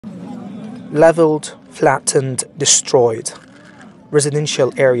Leveled, flattened, destroyed.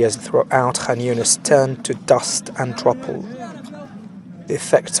 Residential areas throughout Khan Younis turned to dust and rubble. The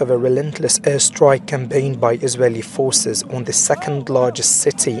effects of a relentless airstrike campaign by Israeli forces on the second largest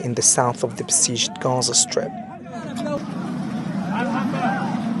city in the south of the besieged Gaza Strip.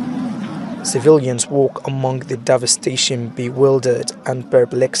 Civilians walk among the devastation, bewildered and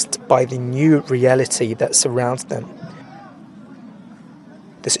perplexed by the new reality that surrounds them.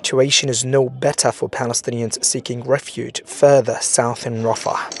 The situation is no better for Palestinians seeking refuge further south in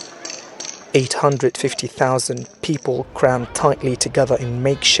Rafah. 850,000 people crammed tightly together in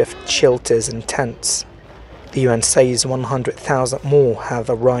makeshift shelters and tents. The UN says 100,000 more have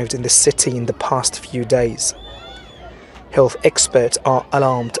arrived in the city in the past few days. Health experts are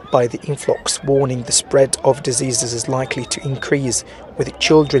alarmed by the influx, warning the spread of diseases is likely to increase, with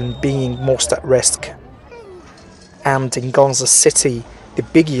children being most at risk. And in Gaza City, the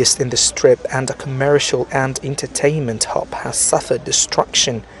biggest in the Strip and a commercial and entertainment hub, has suffered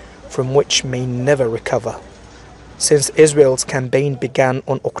destruction from which may never recover. Since Israel's campaign began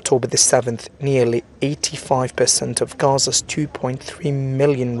on October the 7th, nearly 85% of Gaza's 2.3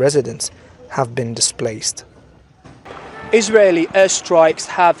 million residents have been displaced. Israeli airstrikes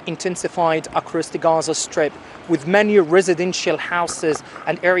have intensified across the Gaza Strip, with many residential houses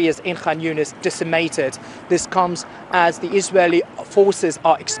and areas in Khan Younis decimated. This comes as the Israeli forces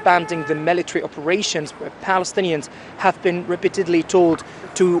are expanding the military operations, where Palestinians have been repeatedly told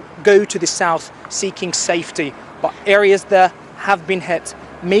to go to the south seeking safety, but areas there have been hit,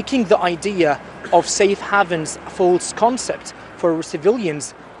 making the idea of safe havens a false concept for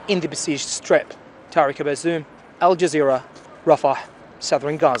civilians in the besieged Strip. Tareq, Azzoum, Al Jazeera, Rafah,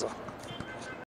 southern Gaza.